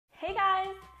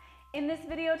In this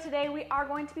video today, we are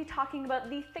going to be talking about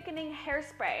the thickening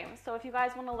hairspray. So if you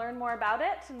guys want to learn more about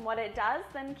it and what it does,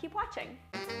 then keep watching.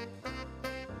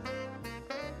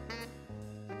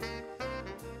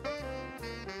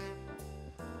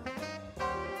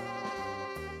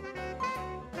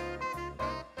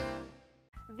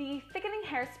 The thickening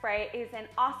hairspray is an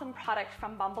awesome product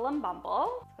from Bumble and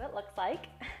Bumble. That's what it looks like.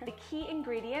 The key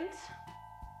ingredient,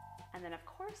 and then of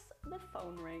course, the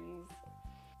phone rings.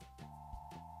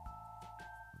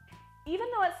 Even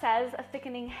though it says a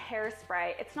thickening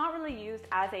hairspray, it's not really used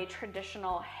as a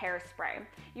traditional hairspray.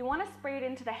 You want to spray it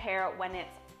into the hair when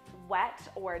it's wet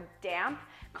or damp,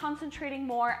 concentrating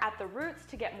more at the roots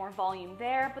to get more volume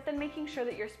there, but then making sure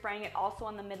that you're spraying it also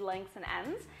on the mid-lengths and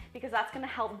ends, because that's going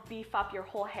to help beef up your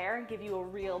whole hair and give you a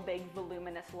real big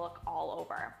voluminous look all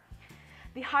over.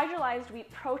 The hydrolyzed wheat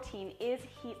protein is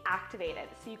heat activated,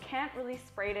 so you can't really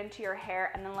spray it into your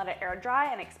hair and then let it air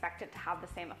dry and expect it to have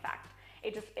the same effect.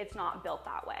 It's not built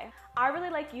that way. I really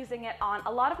like using it on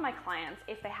a lot of my clients.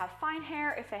 If they have fine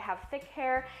hair, if they have thick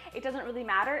hair, it doesn't really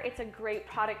matter. It's a great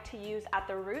product to use at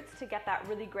the roots to get that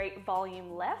really great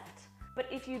volume lift. But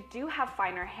if you do have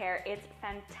finer hair, it's a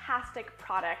fantastic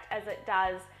product as it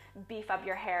does beef up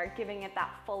your hair, giving it that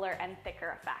fuller and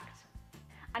thicker effect.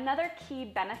 Another key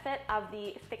benefit of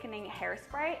the thickening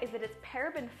hairspray is that it's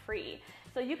paraben-free.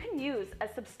 So you can use a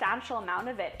substantial amount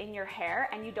of it in your hair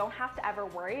and you don't have to ever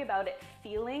worry about it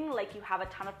feeling like you have a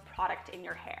ton of product in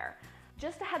your hair.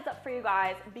 Just a heads up for you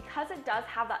guys, because it does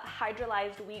have that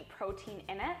hydrolyzed wheat protein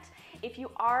in it, if you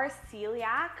are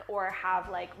celiac or have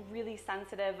like really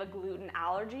sensitive gluten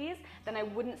allergies, then I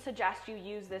wouldn't suggest you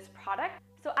use this product.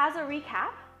 So as a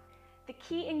recap, the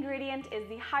key ingredient is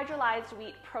the hydrolyzed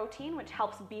wheat protein, which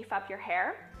helps beef up your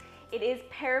hair. It is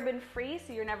paraben-free,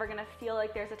 so you're never gonna feel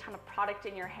like there's a ton of product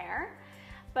in your hair.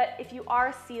 But if you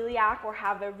are celiac or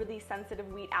have a really sensitive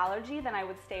wheat allergy, then I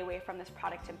would stay away from this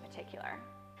product in particular.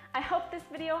 I hope this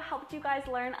video helped you guys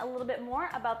learn a little bit more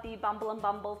about the Bumble and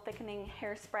Bumble thickening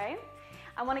hairspray.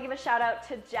 I want to give a shout out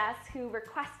to Jess who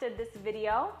requested this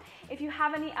video. If you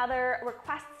have any other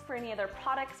requests for any other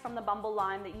products from the Bumble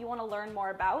line that you want to learn more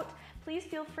about, please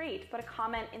feel free to put a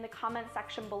comment in the comment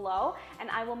section below and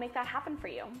I will make that happen for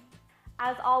you.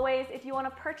 As always, if you want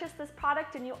to purchase this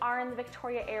product and you are in the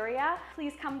Victoria area,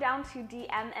 please come down to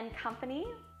DM and Company.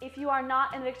 If you are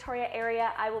not in the Victoria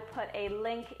area, I will put a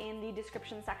link in the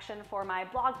description section for my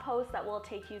blog post that will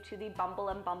take you to the Bumble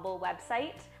and Bumble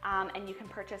website, and you can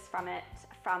purchase from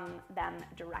them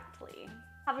directly.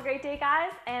 Have a great day,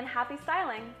 guys, and happy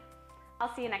styling.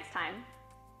 I'll see you next time.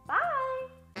 Bye!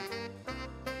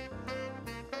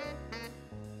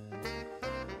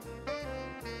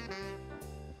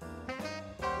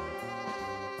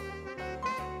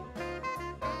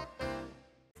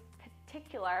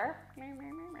 Particular